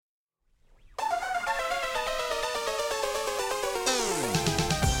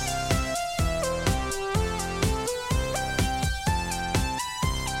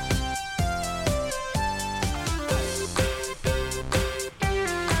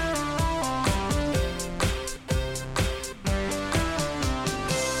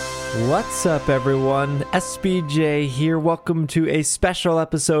What's up, everyone? SBJ here. Welcome to a special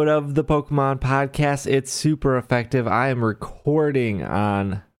episode of the Pokemon Podcast. It's super effective. I am recording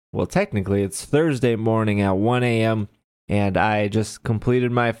on, well, technically it's Thursday morning at 1 a.m. and I just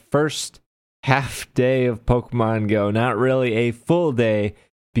completed my first half day of Pokemon Go. Not really a full day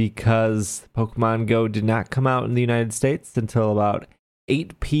because Pokemon Go did not come out in the United States until about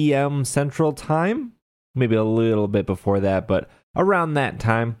 8 p.m. Central Time. Maybe a little bit before that, but around that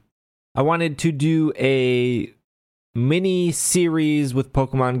time. I wanted to do a mini series with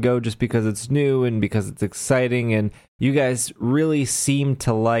Pokemon Go just because it's new and because it's exciting, and you guys really seemed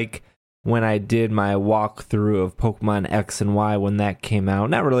to like when I did my walkthrough of Pokemon X and Y when that came out.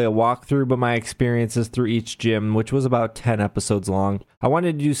 Not really a walkthrough, but my experiences through each gym, which was about 10 episodes long. I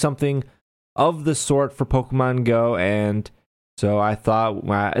wanted to do something of the sort for Pokemon Go, and so I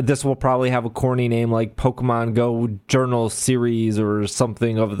thought this will probably have a corny name like Pokemon Go Journal Series or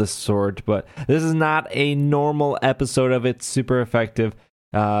something of the sort, but this is not a normal episode of It's Super Effective.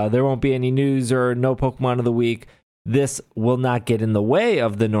 There won't be any news or no Pokemon of the Week. This will not get in the way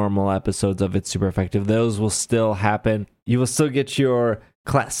of the normal episodes of It's Super Effective. Those will still happen. You will still get your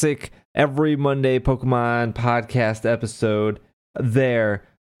classic every Monday Pokemon podcast episode there.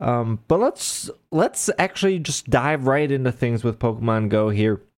 But let's actually just dive right into things with Pokemon Go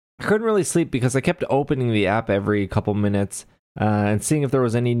here. I couldn't really sleep because I kept opening the app every couple minutes and seeing if there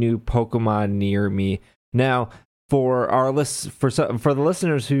was any new Pokemon near me. Now, for the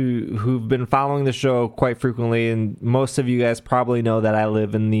listeners who've been following the show quite frequently, and most of you guys probably know that I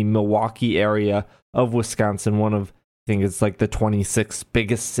live in the Milwaukee area of Wisconsin, I think it's like the 26th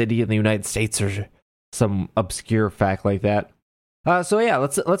biggest city in the United States or some obscure fact like that. Let's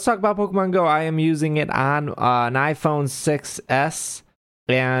talk about Pokemon Go. I am using it on an iPhone 6s,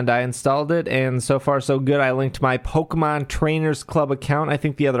 and I installed it, and so far so good. I linked my Pokemon Trainers Club account. I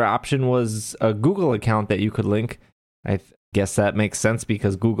think the other option was a Google account that you could link. I guess that makes sense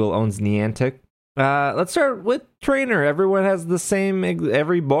because Google owns Niantic. Let's start with Trainer. Everyone has the same,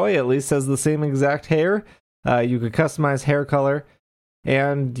 every boy at least has the same exact hair. You could customize hair color,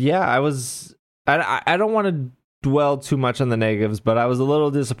 and yeah, I don't want to dwell too much on the negatives, but I was a little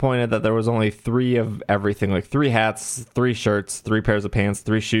disappointed that there was only 3 of everything, like 3 hats, 3 shirts, 3 pairs of pants,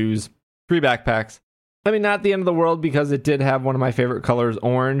 3 shoes, 3 backpacks. I mean, not the end of the world because it did have one of my favorite colors,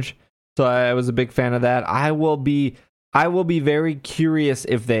 orange, so I was a big fan of that. I will be very curious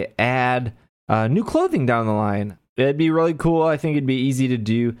if they add new clothing down the line. It'd be really cool. I think it'd be easy to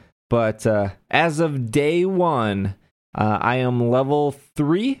do, but as of day 1, I am level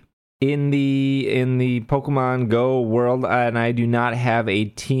 3 in the Pokemon Go world, and I do not have a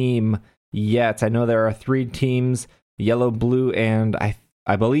team yet. I know there are 3 teams, yellow, blue, and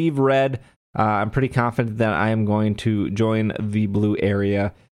I believe red. I'm pretty confident that I am going to join the blue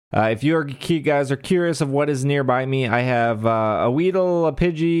area. If you guys are curious of what is nearby me, I have a Weedle, a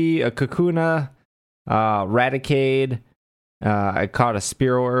Pidgey, a Kakuna, Raticate. I caught a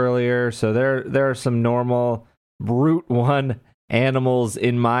Spearow earlier, so there are some normal Brute 1 animals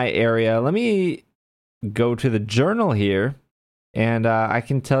in my area. Let me go to the journal here, and I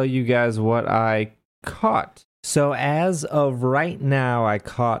can tell you guys what I caught. So as of right now, I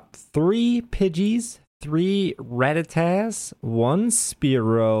caught 3 Pidgeys, 3 Rattatas, 1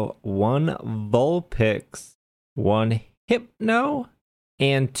 Spearow, 1 Vulpix, 1 Hypno,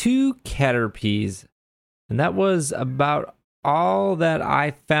 and 2 Caterpies. And that was about all that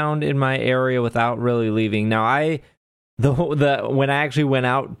I found in my area without really leaving. Now, when I actually went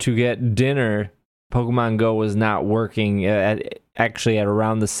out to get dinner, Pokemon Go was not working. At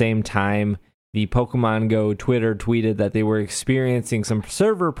around the same time, the Pokemon Go Twitter tweeted that they were experiencing some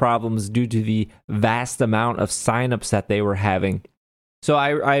server problems due to the vast amount of signups that they were having. So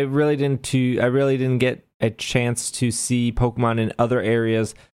I really didn't get a chance to see Pokemon in other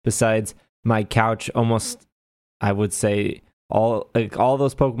areas besides my couch. Almost, I would say all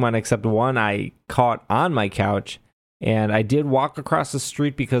those Pokemon except one I caught on my couch. And I did walk across the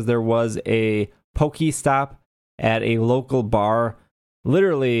street because there was a Pokestop at a local bar,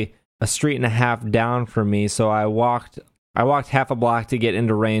 literally a street and a half down from me. So I walked half a block to get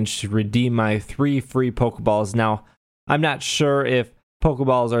into range to redeem my 3 free Pokeballs. Now, I'm not sure if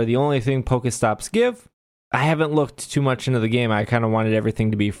Pokeballs are the only thing Pokestops give. I haven't looked too much into the game. I kind of wanted everything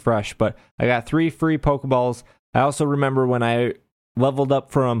to be fresh, but I got 3 free Pokeballs. I also remember when I leveled up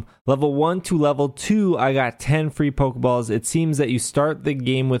from level 1 to level 2, I got 10 free Pokeballs. It seems that you start the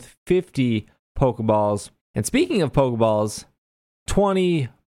game with 50 Pokeballs. And speaking of Pokeballs, 20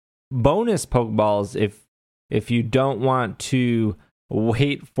 bonus Pokeballs if you don't want to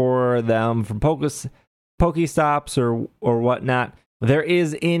wait for them from Pokestops or whatnot. there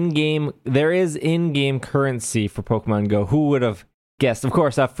is in-game currency for Pokemon Go. Who would have guessed? Of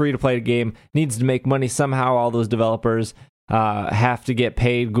course, a free-to-play game needs to make money somehow. All those developers have to get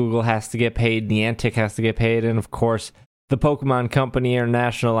paid. Google has to get paid. Niantic has to get paid. And of course, the Pokemon Company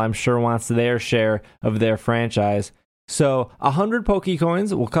International, I'm sure, wants their share of their franchise. So 100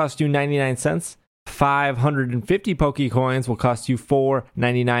 Pokecoins will cost you 99 cents. 550 Pokecoins will cost you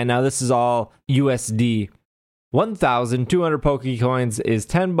 $4.99. Now, this is all USD. 1,200 Pokecoins is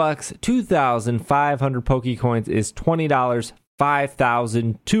 $10. 2,500 Pokecoins is $20.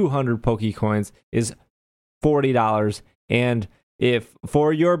 5,200 Pokecoins is $40. And if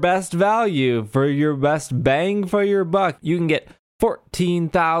for your best value, for your best bang for your buck, you can get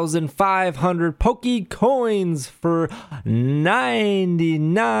 14,500 Pokecoins for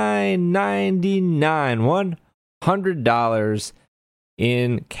 $99.99. $100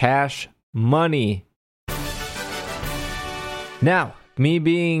 in cash money. Now, me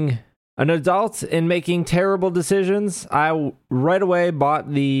being an adult and making terrible decisions, I right away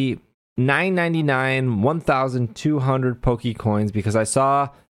bought the $9.99 1,200 Pokecoins because I saw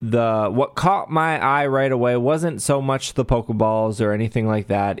what caught my eye right away wasn't so much the Pokeballs or anything like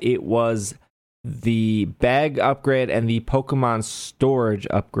that. It was the bag upgrade and the Pokemon storage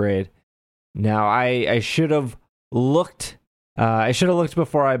upgrade. Now, I should have looked. I should have looked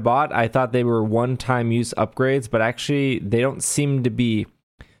before I bought. I thought they were one-time use upgrades, but actually they don't seem to be.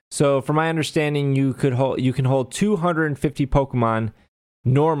 So, from my understanding, you can hold 250 Pokemon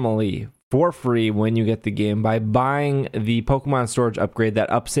normally for free when you get the game by buying the Pokemon storage upgrade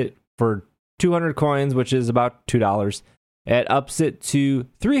that ups it for 200 coins, which is about $2. It ups it to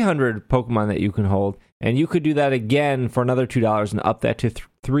 300 Pokemon that you can hold, and you could do that again for another $2 and up that to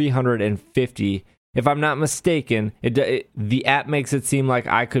 350. If I'm not mistaken, the app makes it seem like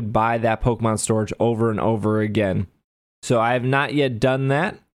I could buy that Pokemon storage over and over again. So I have not yet done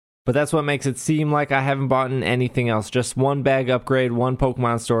that. But that's what makes it seem like I haven't bought anything else. Just one bag upgrade, one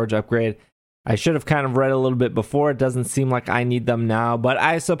Pokemon storage upgrade. I should have kind of read a little bit before. It doesn't seem like I need them now. But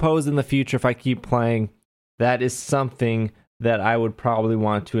I suppose in the future, if I keep playing, that is something that I would probably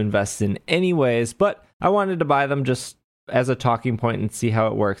want to invest in anyways. But I wanted to buy them just as a talking point and see how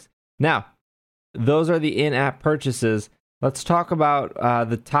it works. Now, those are the in-app purchases. Let's talk about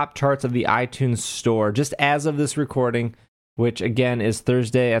the top charts of the iTunes store. Just as of this recording, which again is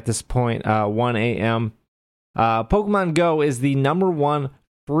Thursday at this point, 1 a.m. Pokemon Go is the number one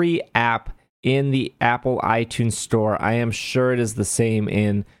free app in the Apple iTunes store. I am sure it is the same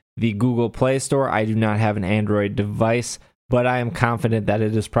in the Google Play Store. I do not have an Android device, but I am confident that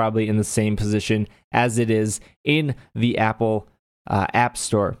it is probably in the same position as it is in the Apple App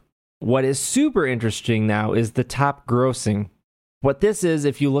Store. What is super interesting now is the top grossing. What this is,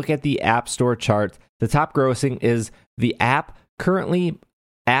 if you look at the App Store chart, the top grossing is the apps currently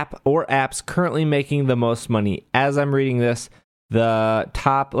making the most money. As I'm reading this,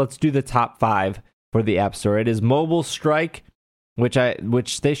 let's do the top 5 for the App Store. It is Mobile Strike,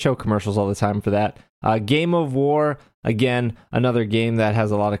 which they show commercials all the time for that. Game of War, again, another game that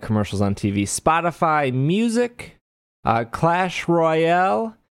has a lot of commercials on TV. Spotify Music, Clash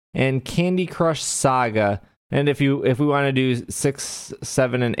Royale, and Candy Crush Saga. And if we want to do 6,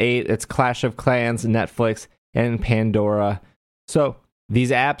 7, and 8, it's Clash of Clans, Netflix, and Pandora. So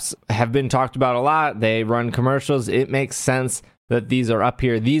these apps have been talked about a lot. They run commercials. It makes sense that these are up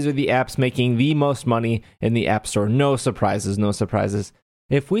here. These are the apps making the most money in the App Store. No surprises, no surprises.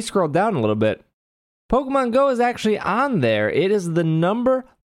 If we scroll down a little bit, Pokemon Go is actually on there. It is the number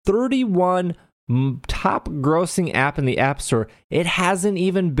 31 top grossing app in the App Store. It hasn't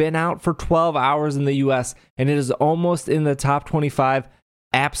even been out for 12 hours in the US, and it is almost in the top 25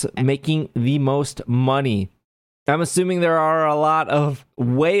 apps making the most money. I'm assuming there are a lot of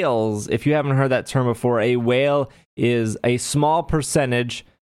whales. If you haven't heard that term before, a whale is a small percentage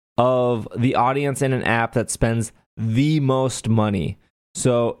of the audience in an app that spends the most money.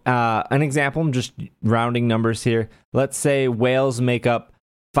 So an example, I'm just rounding numbers here. Let's say whales make up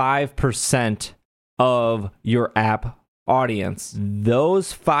 5% of your app audience.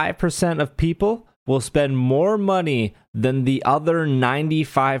 Those 5% of people will spend more money than the other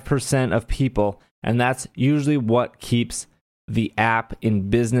 95% of people. And that's usually what keeps the app in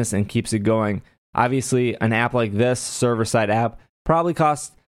business and keeps it going. Obviously, an app like this, server-side app, probably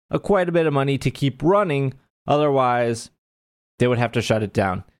costs quite a bit of money to keep running. Otherwise, they would have to shut it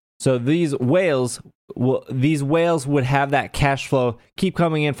down. So these whales would have that cash flow keep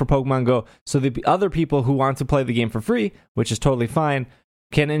coming in for Pokemon Go. So the other people who want to play the game for free, which is totally fine,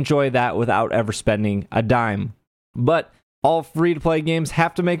 can enjoy that without ever spending a dime. But All free-to-play games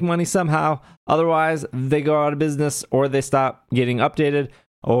have to make money somehow. Otherwise, they go out of business, or they stop getting updated,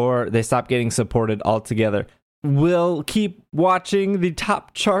 or they stop getting supported altogether. We'll keep watching the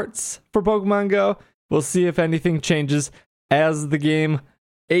top charts for Pokemon Go. We'll see if anything changes as the game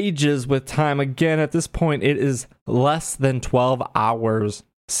ages with time. Again, at this point, it is less than 12 hours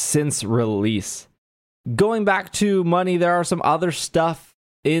since release. Going back to money, there are some other stuff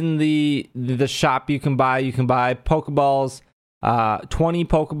in the shop you can buy. You can buy Pokeballs. 20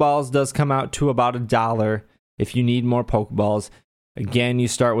 Pokeballs does come out to about $1 if you need more Pokeballs. Again, you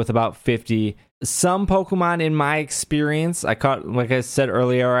start with about 50. Some Pokemon, in my experience, I caught, like I said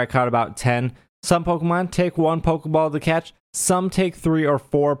earlier, I caught about 10. Some Pokemon take 1 Pokeball to catch. Some take 3 or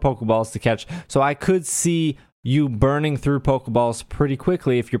 4 Pokeballs to catch. So I could see you burning through Pokeballs pretty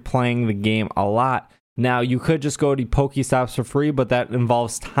quickly if you're playing the game a lot. Now, you could just go to Pokestops for free, but that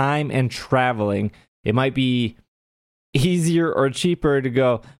involves time and traveling. It might be easier or cheaper to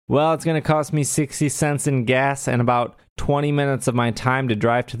go, well, it's going to cost me 60 cents in gas and about 20 minutes of my time to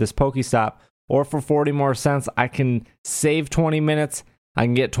drive to this Pokestop. Or for 40 more cents, I can save 20 minutes. I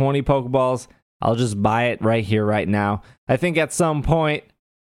can get 20 Pokeballs. I'll just buy it right here, right now. I think at some point,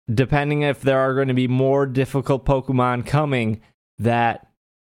 depending if there are going to be more difficult Pokemon coming, that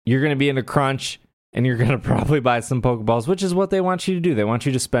you're going to be in a crunch and you're going to probably buy some Pokeballs, which is what they want you to do. They want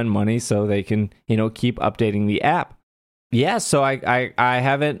you to spend money so they can, keep updating the app. Yeah, so I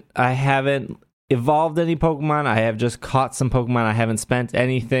haven't evolved any Pokemon. I have just caught some Pokemon. I haven't spent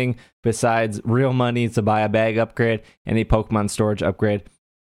anything besides real money to buy a bag upgrade and a Pokemon storage upgrade.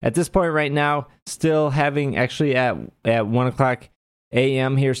 At this point right now, still having, actually at 1 o'clock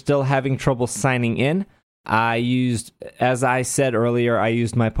a.m. here, still having trouble signing in. As I said earlier, I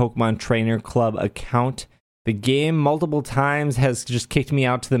used my Pokemon Trainer Club account. The game multiple times has just kicked me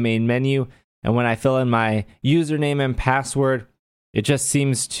out to the main menu, and when I fill in my username and password, it just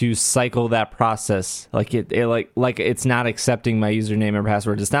seems to cycle that process. Like it's not accepting my username and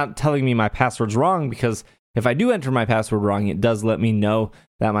password. It's not telling me my password's wrong, because if I do enter my password wrong, it does let me know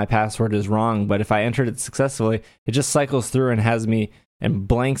that my password is wrong. But if I entered it successfully, it just cycles through and has me and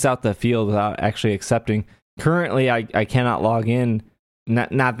blanks out the field without actually accepting. Currently, I cannot log in.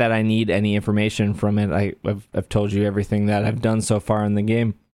 Not that I need any information from it. I've told you everything that I've done so far in the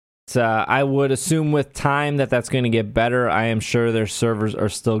game. So I would assume with time that's going to get better. I am sure their servers are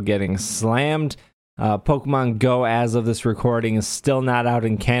still getting slammed. Pokemon Go, as of this recording, is still not out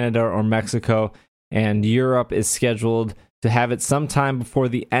in Canada or Mexico, and Europe is scheduled to have it sometime before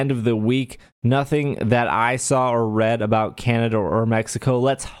the end of the week. Nothing that I saw or read about Canada or Mexico.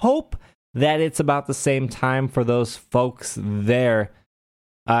 Let's hope that it's about the same time for those folks there.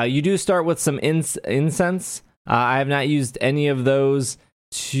 You do start with some incense. I have not used any of those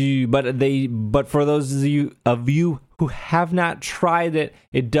but for those of you who have not tried it,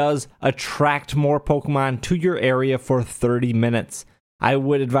 it does attract more Pokemon to your area for 30 minutes. I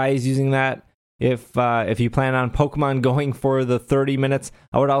would advise using that if you plan on Pokemon going for the 30 minutes.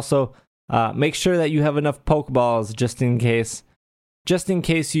 I would also make sure that you have enough Pokeballs just in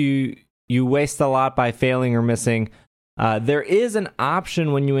case you waste a lot by failing or missing. There is an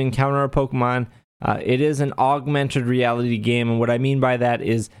option when you encounter a Pokemon. It is an augmented reality game, and what I mean by that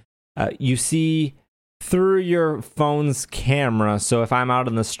is you see through your phone's camera. So if I'm out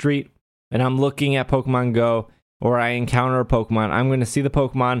on the street and I'm looking at Pokemon Go, or I encounter a Pokemon, I'm going to see the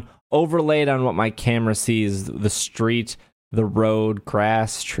Pokemon overlaid on what my camera sees, the street, the road,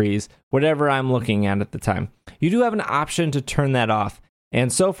 grass, trees, whatever I'm looking at the time. You do have an option to turn that off,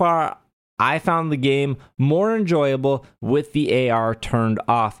 and so far I found the game more enjoyable with the AR turned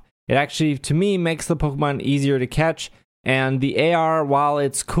off. It actually, to me, makes the Pokemon easier to catch, and the AR, while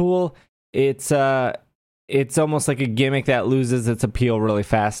it's cool, it's almost like a gimmick that loses its appeal really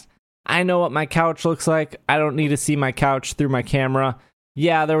fast. I know what my couch looks like. I don't need to see my couch through my camera.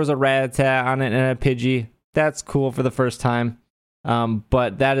 Yeah, there was a Rattata on it and a Pidgey. That's cool for the first time,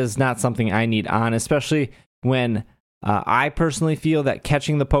 but that is not something I need on, especially when I personally feel that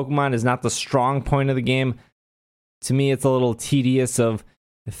catching the Pokemon is not the strong point of the game. To me, it's a little tedious of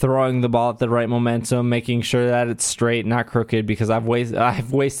throwing the ball at the right momentum, making sure that it's straight, not crooked, because I've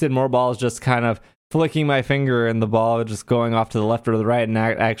wasted more balls just kind of flicking my finger and the ball just going off to the left or the right and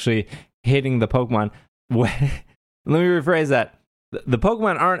not actually hitting the Pokemon. Let me rephrase that. The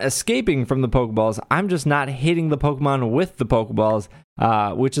Pokemon aren't escaping from the Pokeballs. I'm just not hitting the Pokemon with the Pokeballs,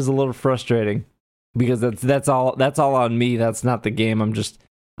 which is a little frustrating, because that's all on me. That's not the game.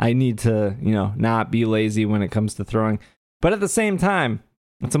 I need to, not be lazy when it comes to throwing. But at the same time,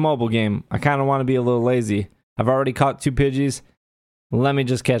 it's a mobile game. I kind of want to be a little lazy. I've already caught 2 Pidgeys. Let me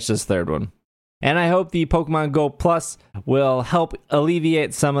just catch this third one. And I hope the Pokemon Go Plus will help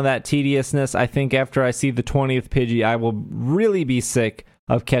alleviate some of that tediousness. I think after I see the 20th Pidgey, I will really be sick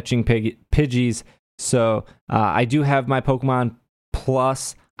of catching Pidgeys. So I do have my Pokemon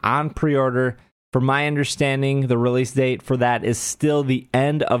Plus on pre-order. From my understanding, the release date for that is still the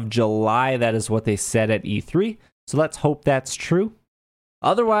end of July. That is what they said at E3. So let's hope that's true.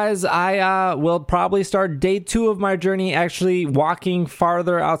 Otherwise, I will probably start day 2 of my journey actually walking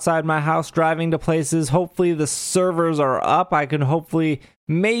farther outside my house, driving to places. Hopefully the servers are up. I can hopefully,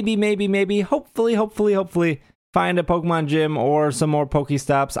 maybe, hopefully find a Pokemon gym or some more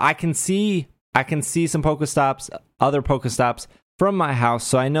Pokestops. I can see some Pokestops, other Pokestops from my house,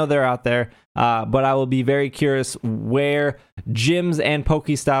 so I know they're out there. But I will be very curious where gyms and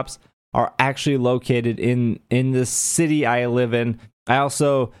Pokestops are actually located in the city I live in. I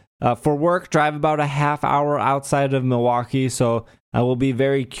also, for work, drive about a half hour outside of Milwaukee, so I will be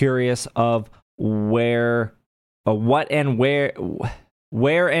very curious of where and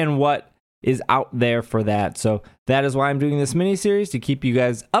what is out there for that. So that is why I'm doing this mini-series, to keep you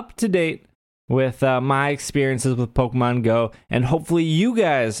guys up to date with my experiences with Pokemon Go, and hopefully you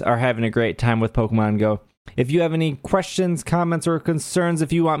guys are having a great time with Pokemon Go. If you have any questions, comments, or concerns,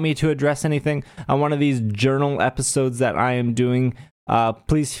 if you want me to address anything on one of these journal episodes that I am doing,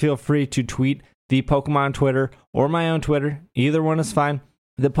 please feel free to tweet the Pokemon Twitter or my own Twitter. Either one is fine.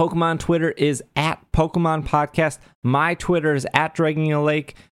 The Pokemon Twitter is at Pokemon Podcast. My Twitter is at Dragging a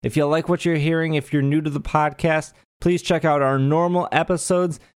Lake. If you like what you're hearing, if you're new to the podcast, please check out our normal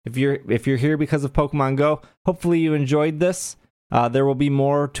episodes. If you're here because of Pokemon Go, hopefully you enjoyed this. There will be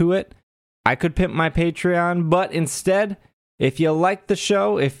more to it. I could pimp my Patreon, but instead, if you like the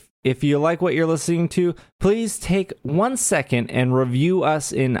show, if you like what you're listening to, please take 1 second and review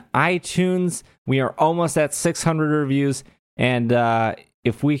us in iTunes. We are almost at 600 reviews, and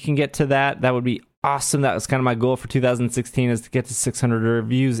if we can get to that, that would be awesome. That was kind of my goal for 2016, is to get to 600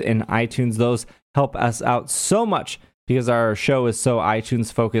 reviews in iTunes. Those help us out so much because our show is so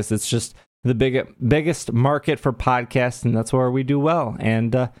iTunes focused. It's just the biggest market for podcasts, and that's where we do well.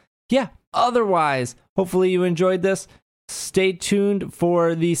 And otherwise, hopefully you enjoyed this. Stay tuned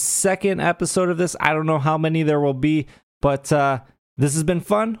for the second episode of this. I don't know how many there will be, but this has been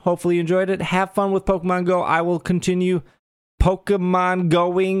fun. Hopefully you enjoyed it. Have fun with Pokemon Go. I will continue Pokemon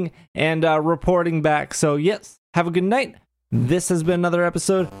going and reporting back. So yes, have a good night. This has been another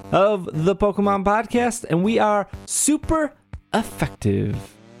episode of the Pokemon Podcast, and we are super effective.